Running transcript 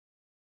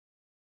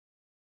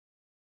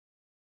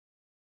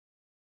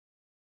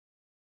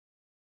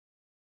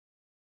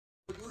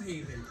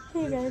Hey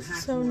guys,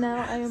 so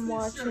now I am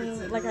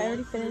watching, like I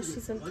already finished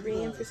season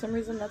 3 and for some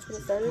reason that's what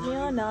it started me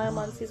on. Now I'm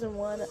on season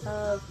 1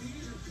 of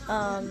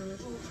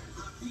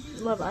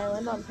Love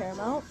Island on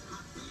Paramount.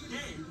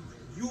 And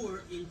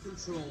you're in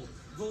control,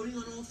 voting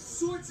on all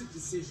sorts of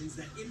decisions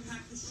that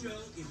impact the show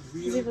in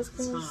real Ziva's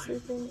time.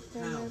 sleeping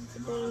and the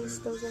baby's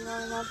dozing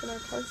on and off in our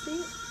car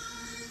seat.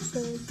 So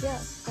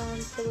yeah,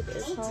 Caleb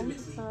is home.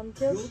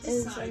 Caleb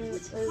is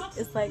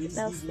like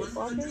now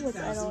sleepwalking, which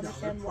I don't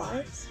understand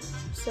why.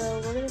 So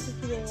we're gonna be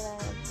keeping an eye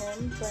on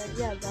him. But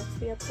yeah, that's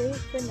the update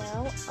for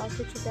now. I'll catch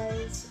you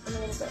guys in a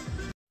little bit.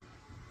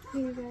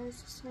 Hey you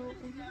guys, so I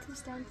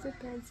just down to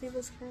bed.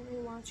 Ziva's currently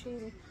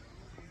watching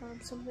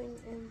something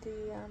in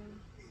the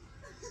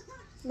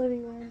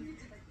living room.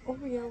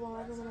 Oreo, while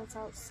everyone else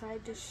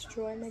outside,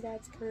 destroyed my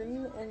dad's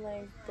curtain and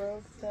like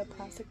broke the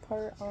plastic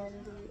part on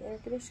the air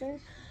conditioner.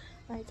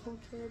 I told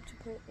Caleb to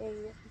put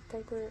a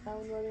diaper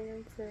out in the living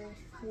room for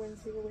when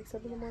Ziva wakes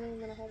up in the morning,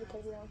 and then I have a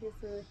diaper out here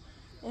for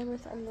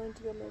Amherst. I'm going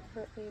to go make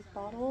her a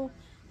bottle.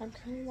 I'm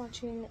currently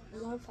watching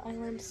Love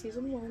Island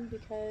season 1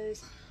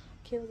 because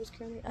Caleb is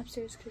currently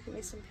upstairs cooking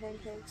me some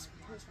pancakes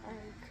because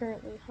I'm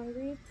currently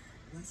hungry.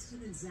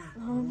 Weston and Zach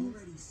are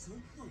already so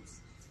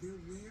close. They're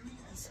wearing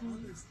each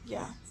other's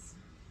yeah. hats.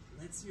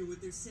 Let's hear what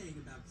they're saying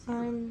about Kira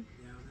down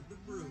at the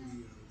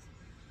rodeo.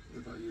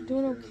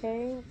 Doing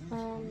okay. I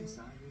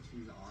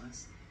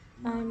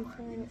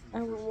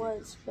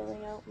was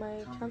filling out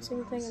my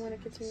counseling thing. I'm going to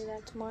continue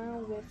that tomorrow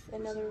with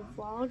another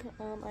vlog.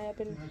 I have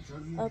been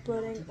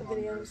uploading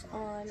videos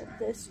on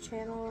this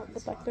channel, the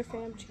Buckler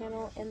Fam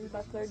channel, and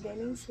Buckler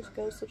Gaming, so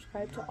go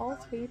subscribe to all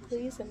 3,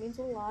 please. It means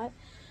a lot.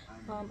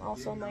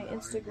 Also my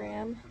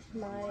Instagram,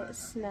 my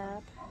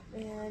Snap,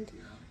 and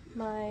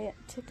my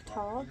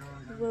TikTok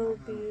will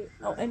be,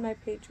 and my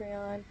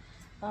Patreon.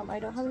 I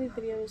don't have any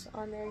videos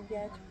on there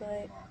yet,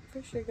 but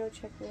for sure go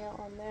check me out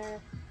on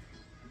there.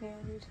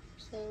 And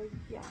so,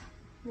 yeah,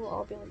 we'll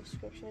all be in the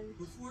description.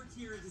 Before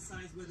Kira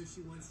decides whether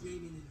she wants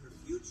Damien in her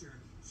future,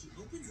 she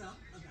opens up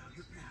about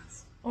her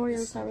past.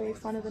 Oreo's not really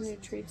fond of the new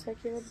treats that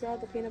Caleb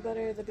got, the peanut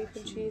butter, the beef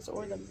and cheese,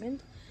 or the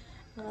mint.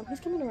 He's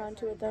coming around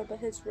to it though, but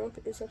his rope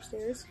is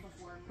upstairs.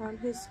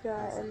 He's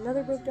got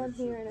another rope down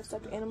here and a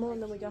stuffed animal,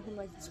 and then we got him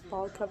like this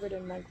ball covered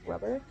in like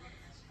rubber.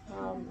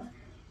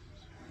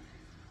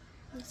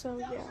 So,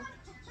 yeah.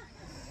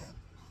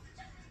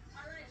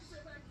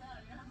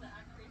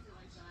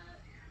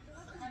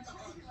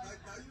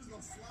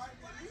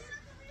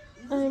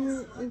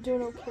 I'm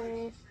doing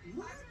okay.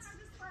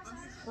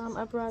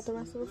 I brought the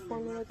rest of the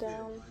formula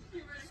down.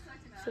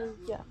 So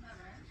yeah.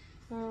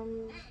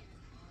 I'll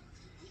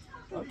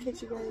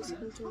catch you guys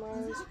in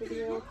tomorrow's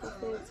video.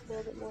 Hopefully it's a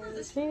little bit more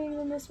entertaining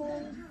than this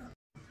one.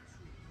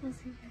 Okay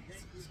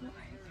guys, so I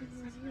have been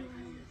running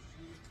around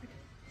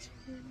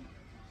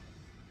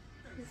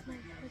with my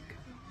head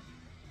comb.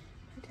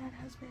 My dad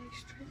has been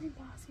extremely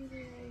bossy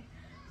today.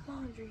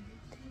 Laundry,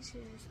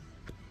 dishes,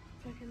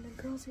 fucking the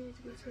girls need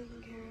to be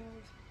taken care of.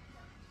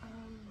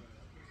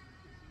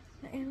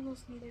 The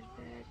animals needed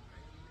fed.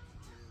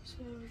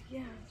 So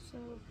yeah, so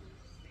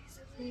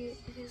basically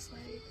it is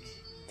like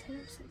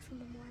 10:06 in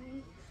the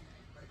morning.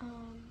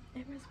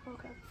 Amherst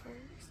woke up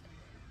first.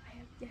 I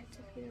have yet to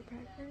feed her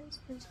breakfast.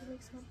 When she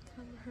wakes up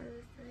from her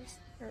first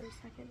or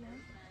second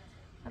nap,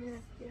 I'm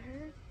gonna feed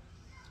her.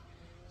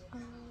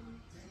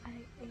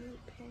 I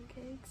ate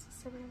pancakes,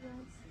 7 of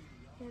them,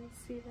 and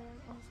Ziva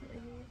also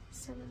ate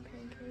 7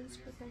 pancakes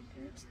for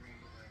breakfast.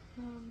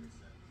 I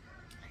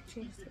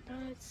changed the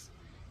beds,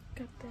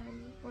 got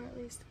them, or at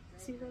least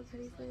Ziva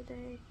ready for the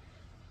day.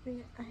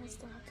 I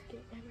still have to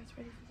get Amherst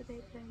ready for the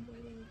day, but I'm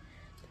waiting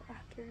till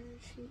after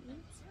she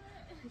eats.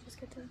 I just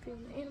get done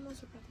feeding the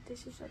animals. I brought the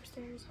dishes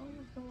upstairs. All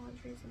of the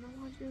laundry is in the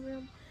laundry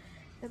room.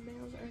 The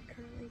males are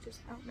currently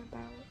just out and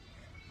about,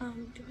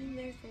 doing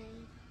their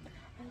thing.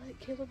 I let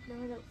Caleb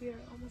know that we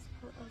are almost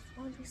out of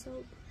laundry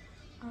soap.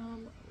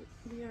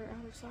 We are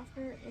out of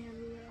softener, and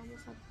we are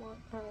almost out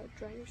of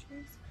dryer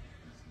sheets.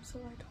 So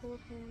I told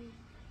him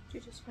to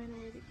just find a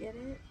way to get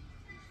it.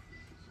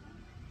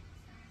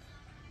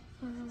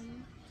 So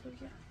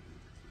yeah.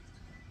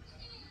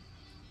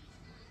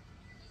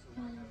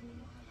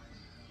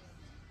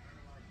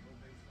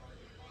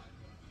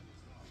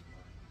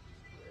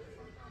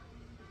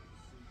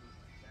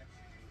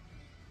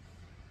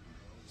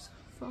 So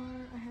far,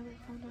 I haven't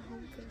found a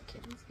home for the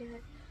kittens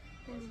yet.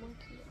 I'm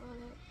working on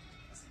it.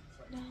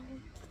 Now,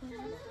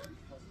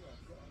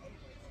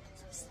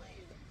 to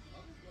sleep,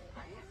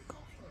 I am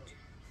going to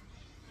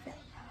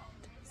fill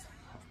out some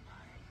of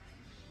my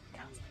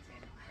counseling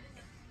paperwork.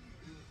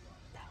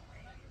 That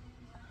way,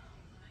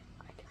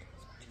 I can do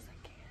as much as I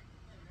can.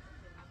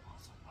 I'm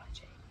also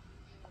watching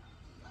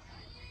Love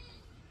Island.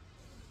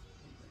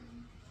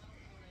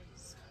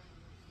 So,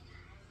 yeah.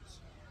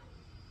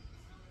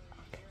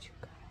 I'll catch you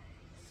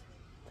guys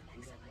the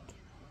next time I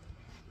get home.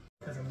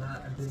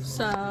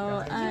 So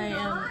I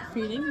am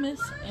feeding Miss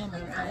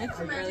Amherst,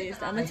 or at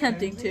least I'm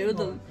attempting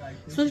to.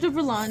 Switched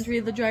over laundry.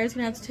 The dryer's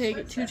gonna have to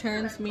take 2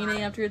 turns,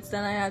 meaning after it's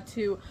done I have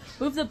to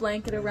move the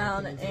blanket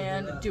around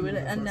and do it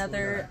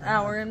another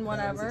hour and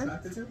whatever.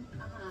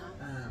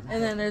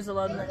 And then there's a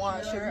load in the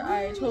washer.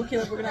 I told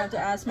Caleb we're gonna have to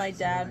ask my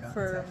dad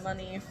for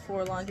money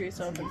for laundry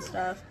soap and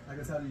stuff.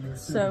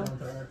 So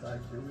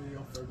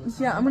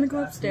yeah, I'm gonna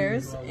go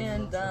upstairs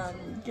and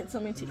get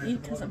something to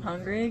eat because I'm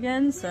hungry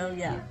again. So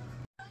yeah.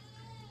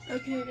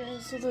 Okay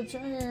guys, so the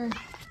dryer,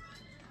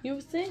 you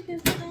would think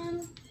it's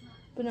done,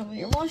 but no, when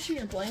you're washing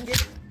your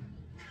blanket,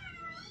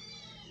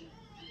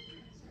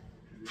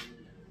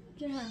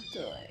 you have to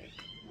like,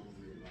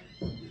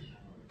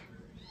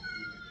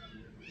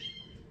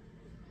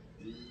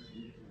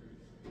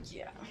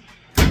 yeah.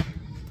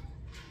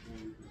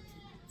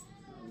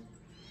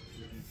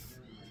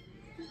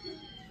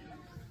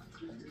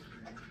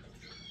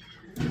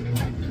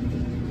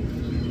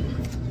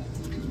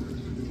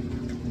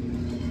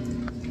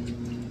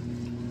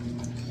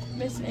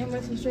 Miss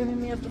Amos is driving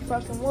me up the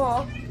fucking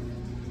wall,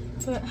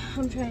 but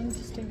I'm trying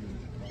to stay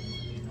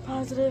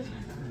positive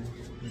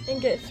and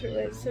get through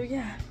it, so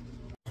yeah.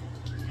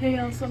 Hey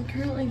y'all, so I'm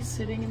currently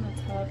sitting in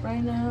the tub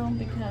right now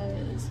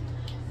because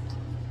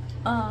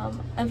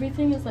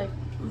everything is like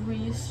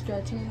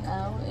re-stretching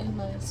out in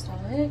my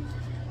stomach,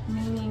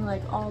 meaning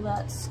like all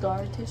that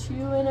scar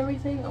tissue and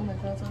everything. Oh my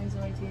god, something's in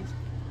my teeth.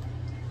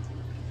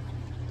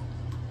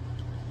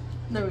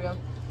 There we go.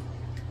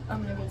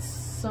 I'm gonna get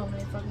so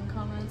many fucking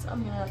comments.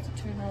 I'm gonna have to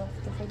turn off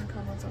the fucking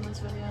comments on this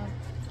video.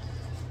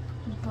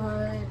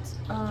 But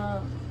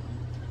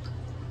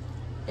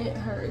it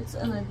hurts,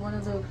 and like one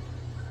of the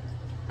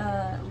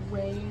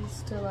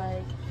ways to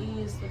like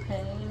ease the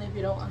pain if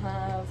you don't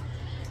have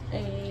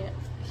a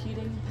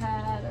heating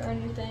pad or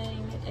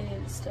anything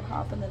is to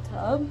hop in the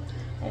tub,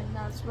 and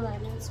that's what I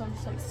did. So I'm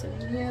just like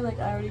sitting here, like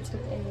I already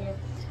took a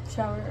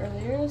shower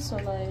earlier, so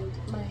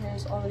like my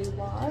hair's already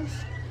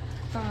washed.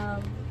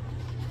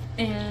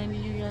 And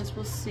you guys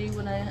will see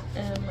when I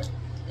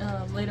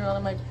am later on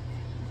in my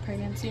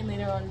pregnancy and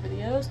later on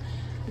videos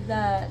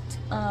that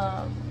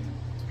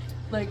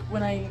like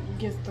when I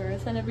give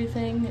birth and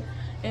everything,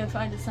 if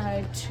I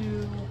decide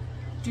to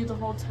do the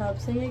whole tub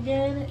thing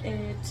again,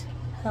 it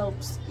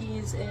helps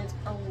ease it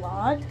a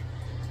lot.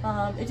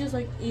 It just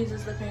like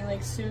eases the pain,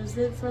 like soothes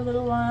it for a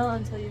little while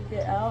until you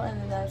get out, and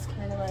then that's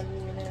kind of like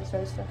when it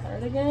starts to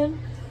hurt again.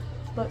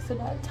 But for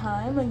that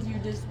time, like you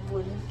just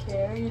wouldn't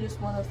care. You just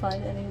want to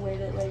find any way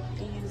to like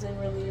ease and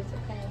relieve the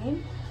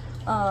pain.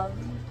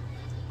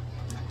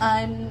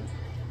 I'm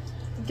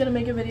gonna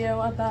make a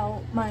video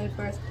about my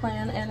birth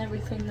plan and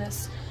everything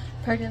this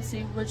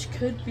pregnancy, which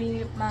could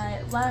be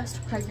my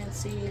last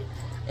pregnancy.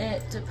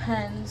 It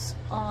depends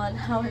on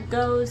how it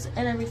goes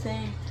and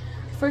everything.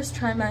 First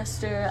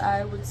trimester,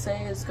 I would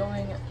say, is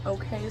going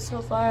okay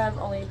so far. I've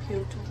only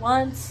puked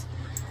once.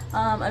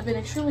 I've been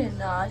extremely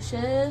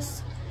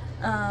nauseous.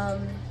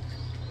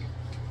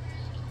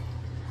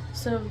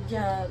 So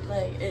yeah,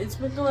 like it's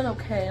been going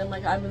okay, and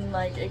like I've been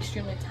like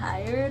extremely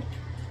tired.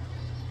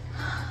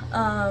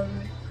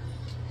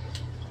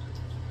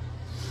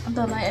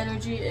 But my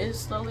energy is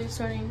slowly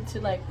starting to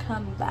like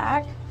come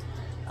back,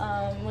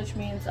 which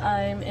means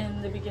I'm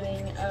in the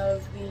beginning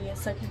of the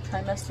second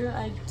trimester,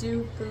 I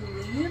do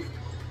believe.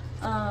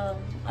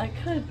 I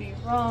could be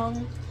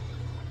wrong.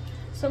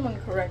 Someone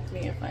correct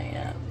me if I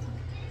am.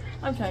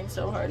 I'm trying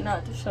so hard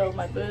not to show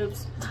my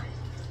boobs.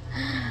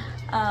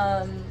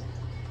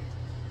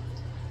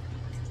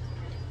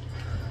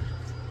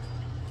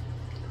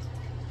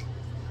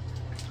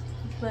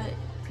 But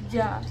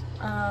yeah,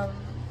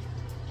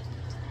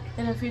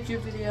 in a future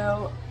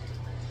video,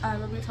 I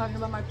will be talking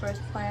about my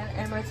birth plan.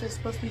 Emirates is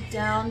supposed to be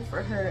down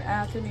for her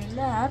afternoon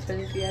nap, and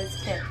if you guys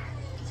can't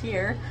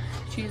hear,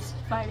 she's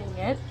fighting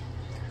it.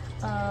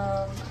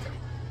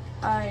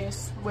 I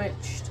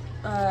switched,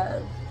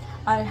 I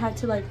had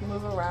to like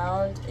move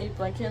around a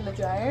blanket in the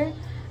dryer,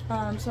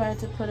 so I had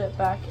to put it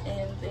back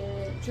in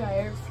the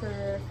dryer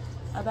for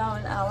about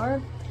an hour.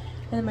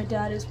 And my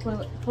dad is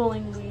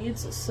pulling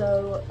weeds,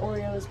 so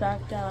Oreo is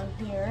back down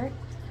here,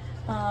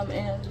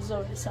 and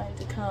Zoe decided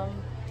to come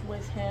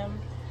with him.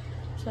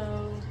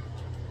 So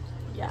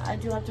yeah, I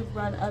do have to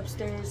run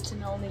upstairs to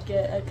not only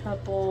get a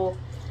couple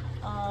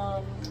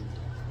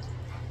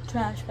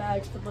trash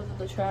bags for both of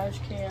the trash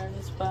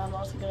cans, but I'm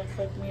also going to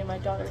cook me and my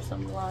daughter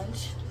some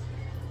lunch.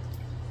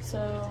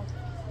 So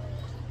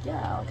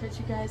yeah, I'll catch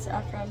you guys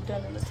after I'm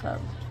done in the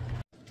tub.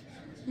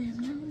 I am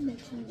now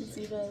making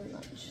Ziva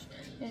lunch,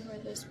 and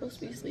they're supposed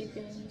to be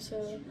sleeping,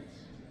 so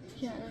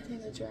yeah, and I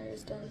think the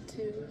dryer's done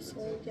too,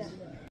 so yeah.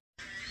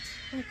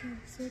 Okay,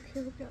 so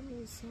Caleb got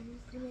me some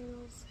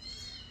tomatoes.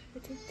 I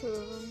took 2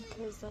 of them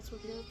because that's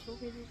what Caleb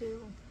told me to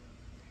do.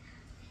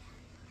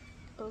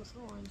 Both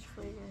orange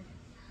flavor.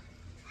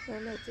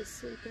 I'm like just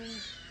sleeping.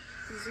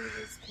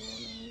 Ziva's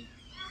coming.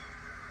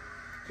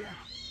 Yeah.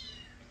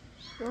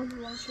 We're on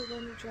the washer,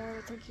 then the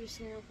dryer. Thank you,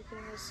 Sarah, for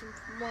getting us some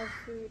more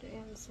food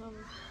and some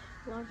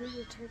laundry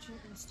detergent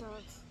and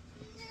stuff.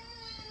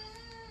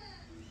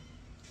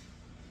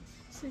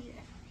 So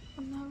yeah,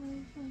 I'm not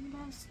really feeling the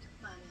best,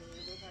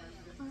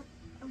 but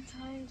I'm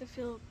trying to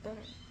feel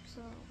better,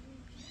 so.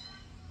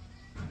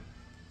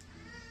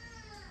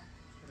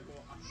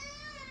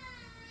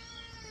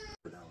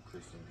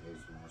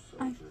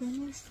 I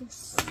finished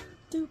this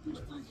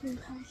stupid fucking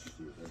pack.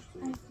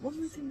 I have one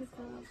more thing to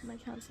fill out for my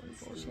counseling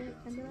bullshit,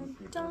 and then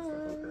I'm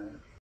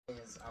done.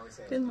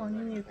 Good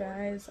morning, you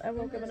guys. I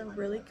woke up in a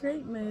really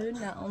great mood,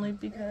 not only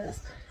because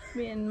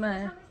me and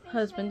my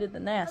husband did the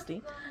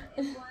nasty.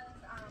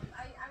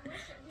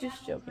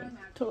 Just joking,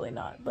 totally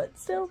not. But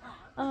still,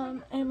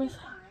 Emma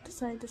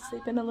decided to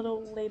sleep in a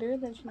little later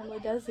than she normally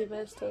does, leave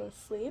us still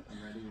asleep.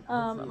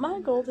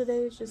 My goal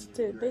today is just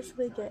to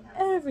basically get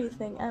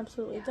everything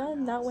absolutely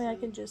done. That way I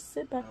can just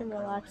sit back and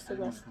relax the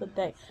rest of the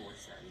day.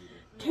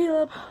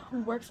 Caleb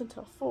works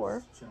until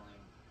 4.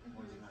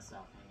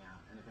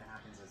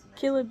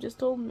 Caleb just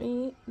told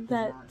me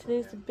that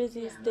today's the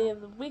busiest day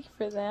of the week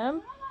for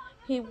them.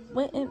 He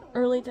went in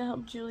early to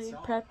help Julie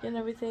prep and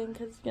everything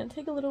because it's going to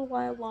take a little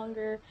while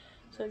longer.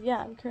 So yeah,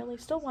 I'm currently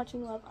still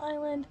watching Love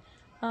Island.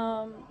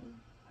 I'm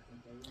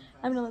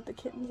going to let the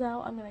kittens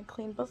out. I'm going to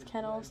clean both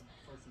kennels.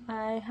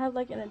 I have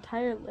like an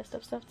entire list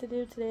of stuff to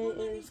do. Today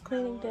is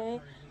cleaning day.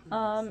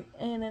 And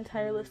an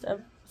entire list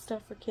of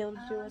stuff for Caleb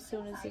to do as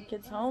soon as he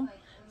gets home,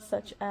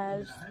 such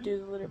as do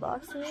the litter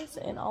boxes.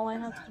 And all I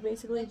have to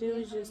basically do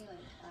is just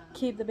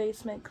keep the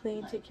basement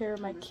clean, take care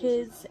of my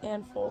kids,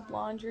 and fold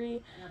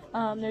laundry.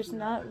 There's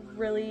not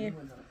really,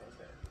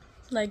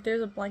 like,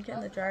 there's a blanket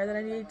in the dryer that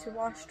I need to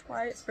wash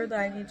twice, or that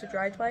I need to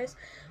dry twice.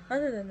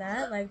 Other than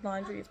that, like,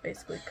 laundry is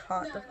basically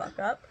caught the fuck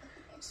up.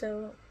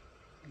 So,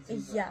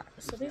 yeah.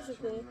 So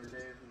basically,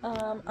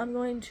 I'm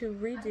going to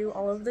redo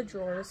all of the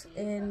drawers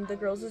in the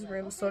girls'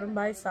 room, sort them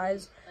by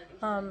size,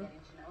 like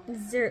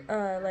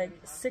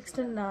 6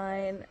 to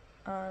 9,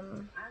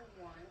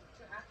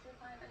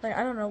 like,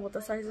 I don't know what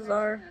the sizes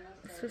are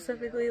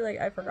specifically, like,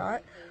 I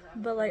forgot,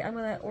 but, like, I'm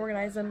gonna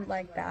organize them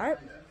like that.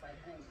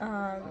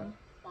 I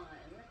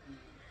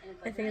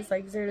think it's,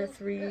 like, 0 to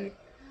 3,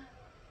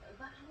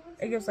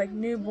 it goes, like,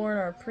 newborn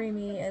or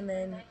preemie, and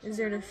then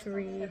 0 to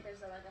 3,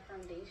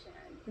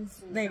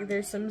 like,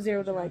 there's some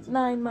 0 to, like,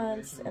 9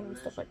 months, and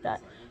stuff like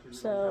that.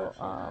 So,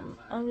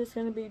 I'm just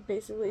gonna be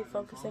basically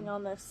focusing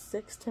on the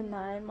 6 to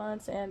 9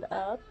 months and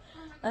up.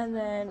 And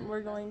then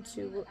we're going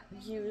to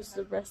use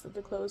the rest of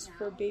the clothes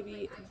for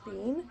baby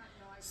Bean.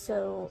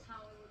 So,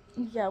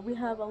 yeah, we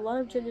have a lot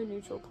of gender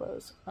neutral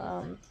clothes.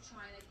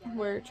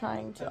 We're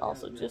trying to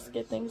also just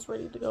get things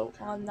ready to go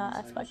on that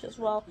aspect as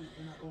well.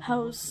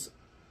 House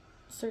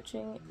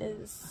searching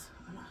is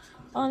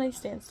on a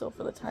standstill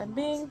for the time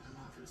being.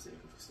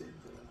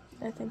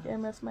 I think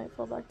Eris might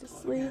fall back to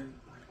sleep.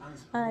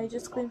 I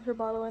just cleaned her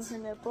bottle and her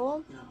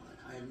nipple.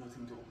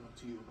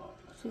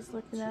 She's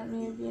looking at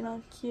me and being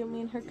all cute.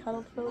 Me and her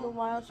cuddled for a little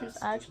while. She was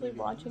actually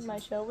watching my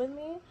show with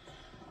me.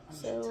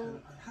 So,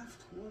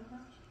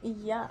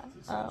 yeah.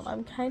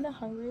 I'm kind of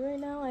hungry right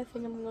now. I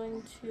think I'm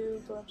going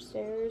to go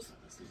upstairs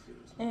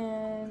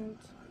and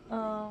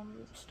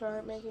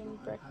start making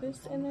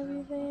breakfast and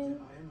everything.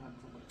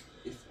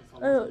 I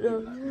don't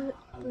know,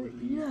 but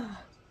yeah.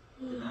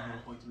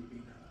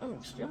 I'm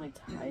extremely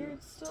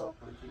tired still.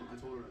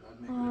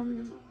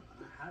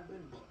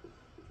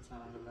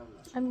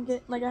 I'm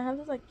getting, like, I have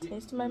this, like,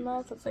 taste in my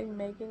mouth that's, like,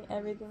 making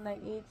everything I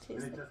eat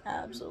taste like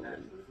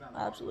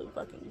absolute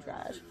fucking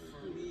trash.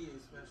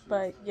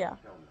 But, yeah.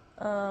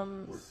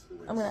 I'm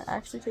gonna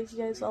actually take you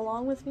guys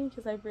along with me,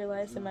 because I've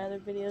realized in my other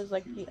videos,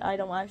 like, I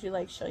don't actually,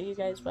 like, show you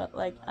guys what,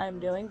 like, I'm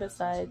doing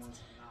besides,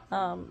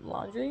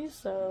 laundry,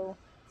 so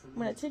I'm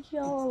gonna take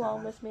you all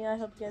along with me. I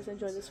hope you guys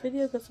enjoyed this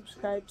video. Go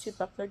subscribe to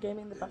Buckler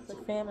Gaming, the Buckler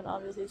fam, and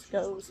obviously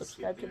go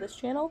subscribe to this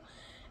channel.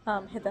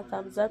 Hit that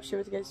thumbs up, share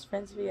with your guys'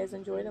 friends if you guys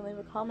enjoyed, and leave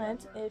a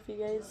comment if you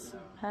guys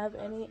have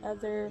any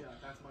other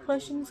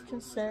questions,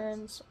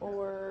 concerns,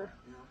 or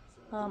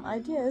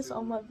ideas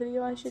on what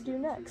video I should do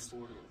next.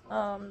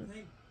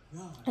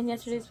 In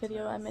yesterday's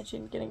video I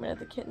mentioned getting rid of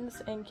the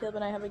kittens, and Caleb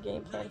and I have a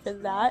game plan for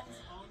that.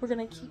 We're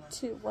gonna keep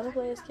 2, one of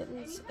Leia's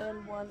kittens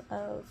and one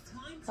of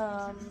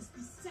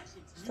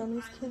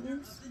Stoney's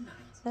kittens.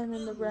 And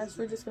then the rest,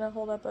 we're just gonna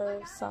hold up a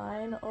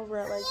sign over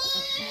at, like,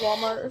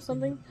 Walmart or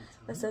something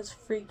that says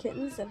free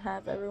kittens and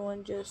have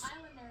everyone just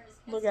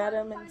look at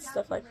them and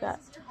stuff like that.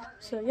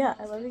 So yeah,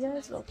 I love you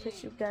guys, and I'll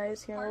catch you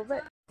guys here in a little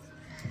bit.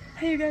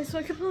 Hey you guys, so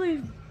I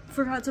completely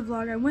forgot to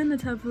vlog. I went in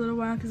the tub for a little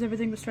while because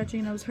everything was stretching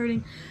and I was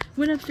hurting.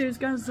 Went upstairs,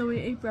 got Zoe,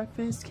 ate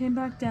breakfast, came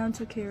back down,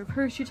 took care of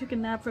her. She took a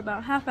nap for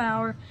about half an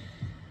hour.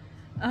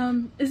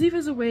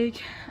 Azifa's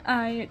awake.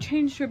 I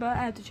changed her butt.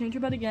 I had to change her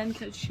butt again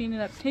because she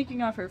ended up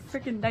taking off her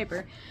freaking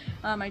diaper.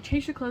 I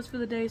changed her clothes for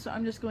the day, so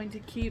I'm just going to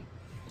keep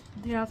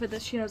the outfit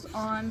that she has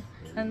on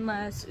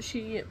unless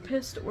she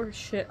pissed or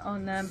shit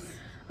on them.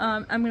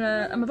 I'm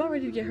about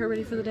ready to get her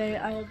ready for the day.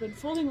 I have been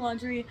folding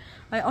laundry.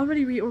 I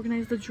already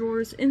reorganized the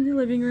drawers in the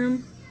living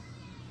room.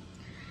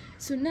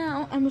 So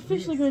now I'm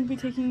officially going to be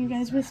taking you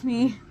guys with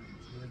me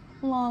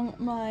along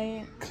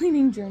my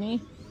cleaning journey.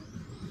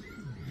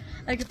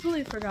 I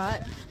completely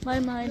forgot.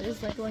 My mind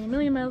is like going a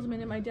million miles a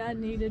minute. My dad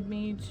needs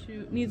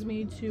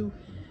me to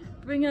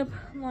bring up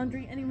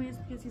laundry anyways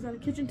because he's out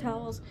of kitchen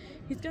towels.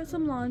 He's got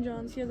some long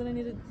johns here that I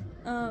need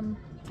to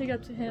take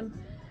up to him.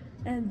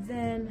 And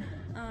then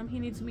he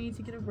needs me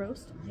to get a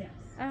roast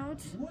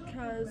out,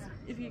 because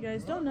if you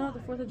guys don't know, the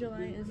 4th of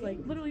July is like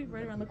literally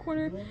right around the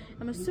corner.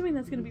 I'm assuming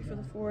that's going to be for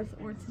the 4th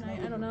or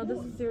tonight. I don't know. This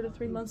is 0 to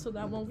 3 months, so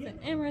that won't fit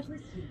Amherst.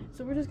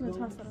 So we're just going to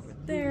toss that over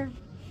there.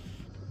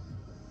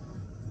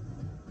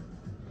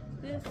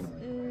 This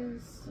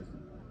is,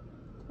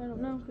 I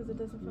don't know, because it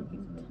doesn't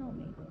fucking tell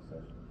me.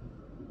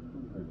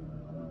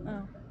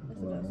 Oh, yes it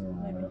does,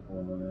 maybe.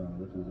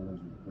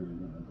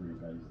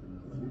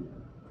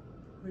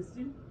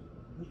 Kristen?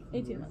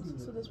 18 months,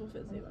 so this will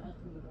fit Ziva.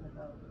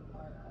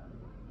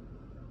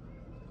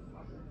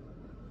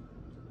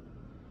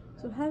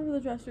 So half of the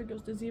dresser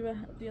goes to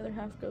Ziva, the other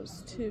half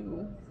goes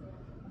to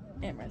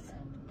Amherst.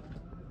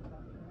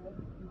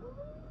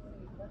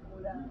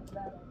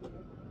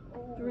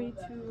 3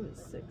 to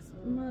 6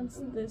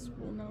 months. This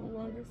will no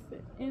longer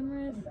fit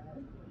Amherst.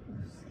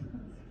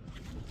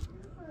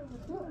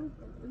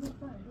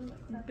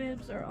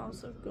 Bibs are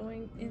also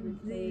going in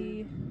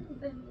the,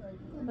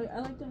 like, I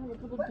like to have a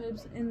couple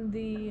bibs in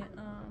the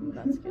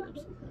not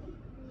Skittles,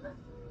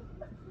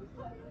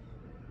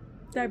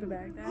 diaper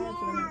bag. That's what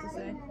I meant to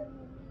say.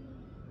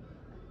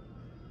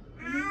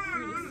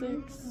 3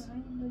 to 6.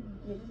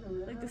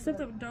 Like the stuff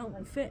that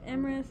don't fit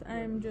Amherst,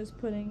 I'm just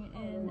putting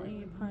in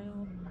a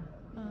pile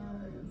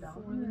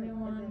for the new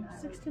one.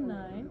 6 to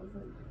 9.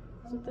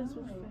 So this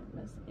will fit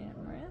Miss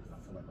Amherst.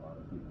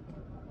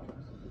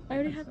 I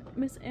already have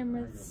Miss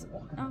Amherst's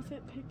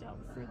outfit picked out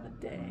for the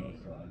day.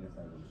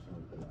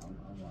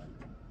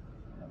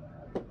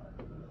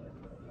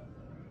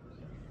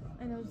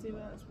 I know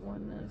Ziva has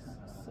worn this,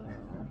 so.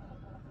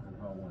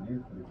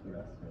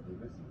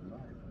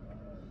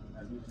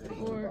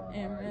 Or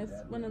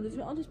Amherst, one of the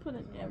two. I'll just put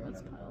an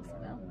Amherst pile for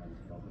now.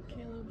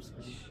 Caleb's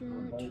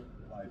shirt.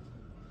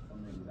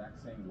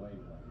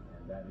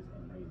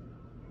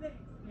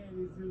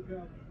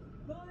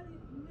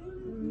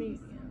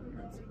 Medium,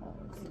 that's all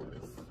it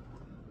says.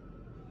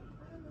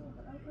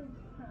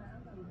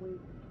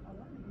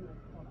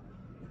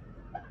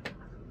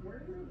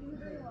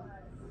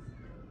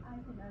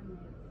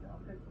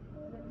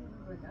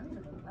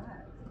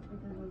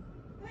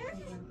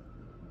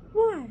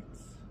 What?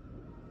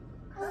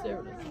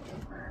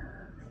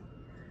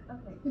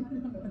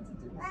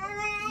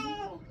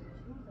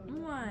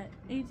 What?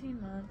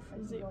 18 months.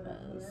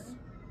 Ziva's.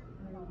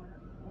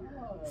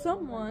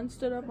 Someone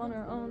stood up on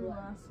her own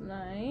last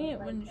night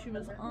when she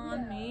was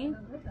on me.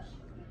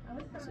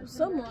 So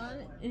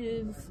someone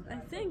is, I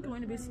think,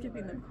 going to be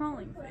skipping the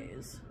crawling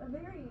phase. A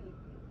very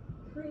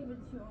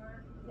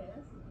premature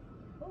kiss.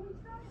 Well, we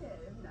tried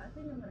it. I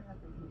think I'm gonna have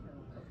to teach her.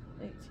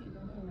 18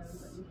 months.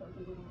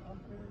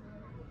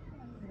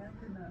 I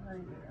could not hide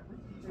it.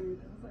 I was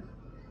like,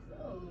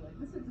 so, like,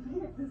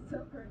 this is so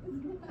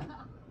crazy.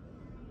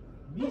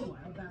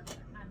 Meanwhile, back to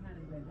the Hat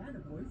and Bandana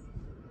Boys.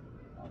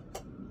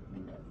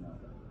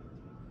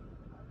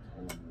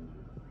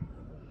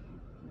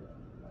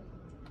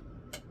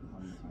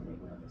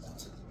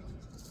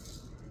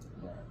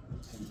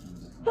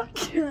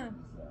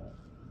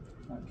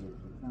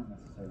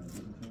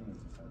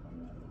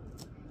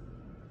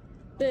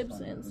 Bibs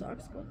and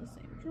socks go in the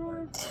same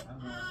drawer.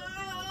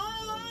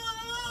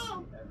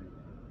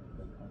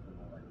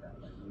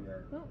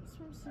 Oh,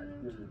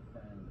 swimsuit.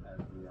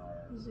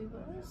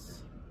 Ziva's.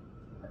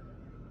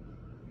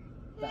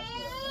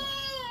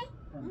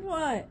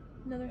 What?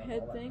 Another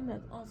head thing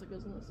that also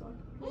goes in the sock.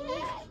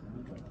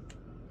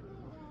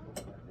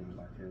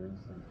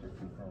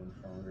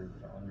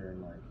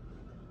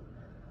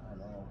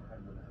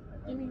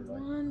 Give me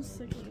 1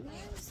 second,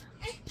 guys.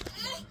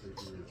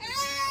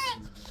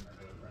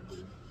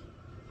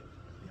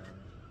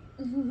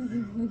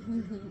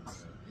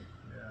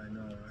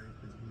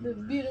 The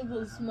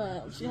beautiful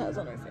smile she has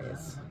on her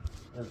face.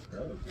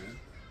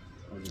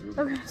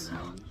 Okay, so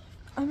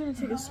I'm gonna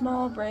take a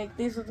small break.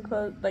 These are the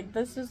clothes, like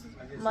this is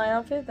my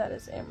outfit, that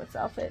is Amber's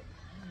outfit.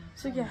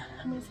 So yeah,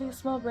 I'm gonna take a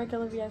small break. I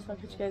love you guys, I'll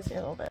catch you guys here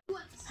in a little bit.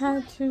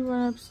 Had to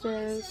run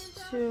upstairs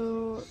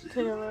to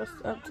take a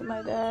roast up to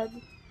my dad.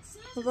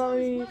 We're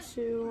already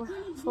to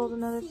fold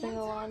another thing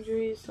of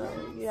laundry, so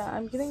yeah,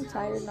 I'm getting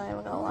tired, not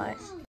even gonna lie.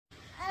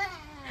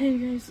 Hey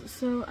guys,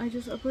 so I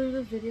just uploaded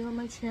a video on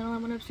my channel. I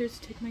went upstairs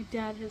to take my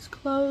dad his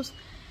clothes.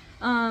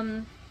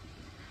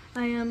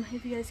 I am,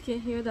 if you guys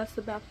can't hear, that's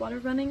the bath water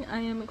running. I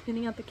am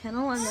cleaning out the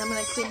kennel and I'm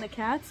gonna clean the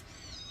cats.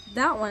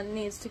 That one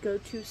needs to go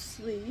to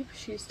sleep.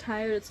 She's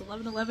tired. It's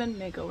 11:11.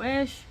 Make a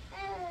wish.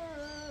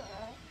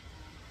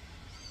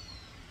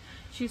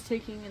 She's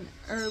taking an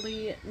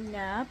early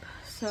nap.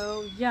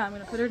 So yeah, I'm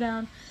gonna put her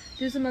down,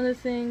 do some other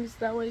things.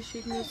 That way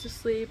she can go to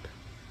sleep.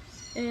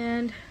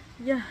 And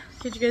yeah,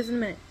 catch you guys in a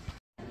minute.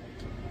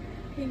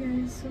 Hey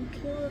guys, so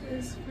Caleb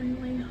is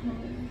finally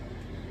home.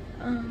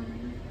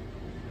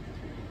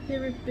 They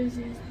were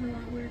busy as hell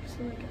at work,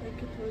 so like I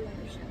could totally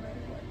understand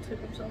like what took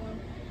him so long.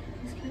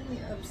 He's currently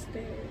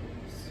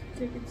upstairs,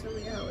 taking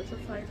Zoe out. It's a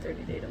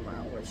 5:30 day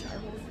tomorrow, which I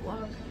will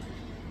vlog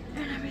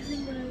and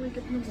everything when I wake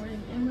up in the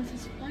morning. Amos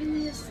is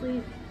finally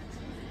asleep,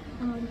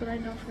 but I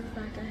know for a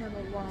fact I have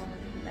a long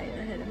night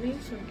ahead of me,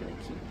 so I'm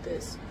gonna keep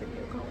this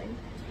video going.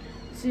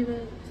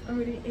 Ziva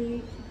already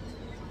ate.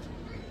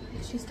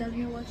 She's down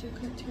here watching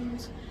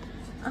cartoons.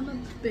 I'm a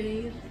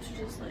bathe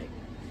to just like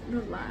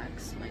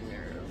relax my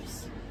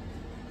nerves.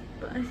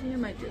 But I think I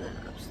might do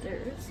that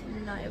upstairs.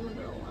 I'm not even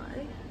gonna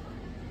lie.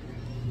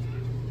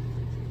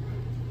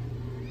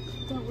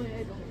 That way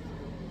I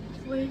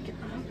don't wake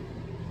up.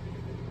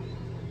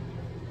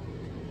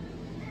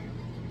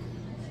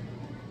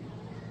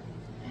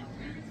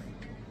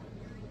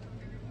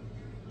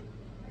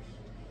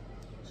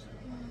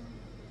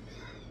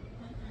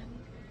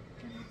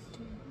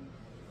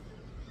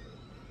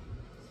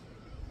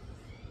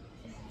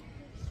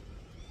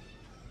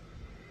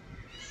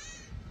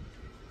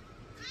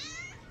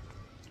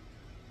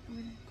 I'm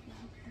gonna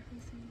grab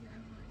everything that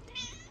I want to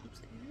take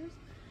upstairs,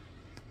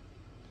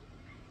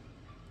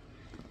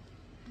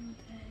 and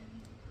then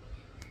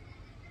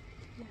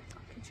yeah,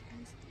 I'll catch you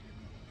guys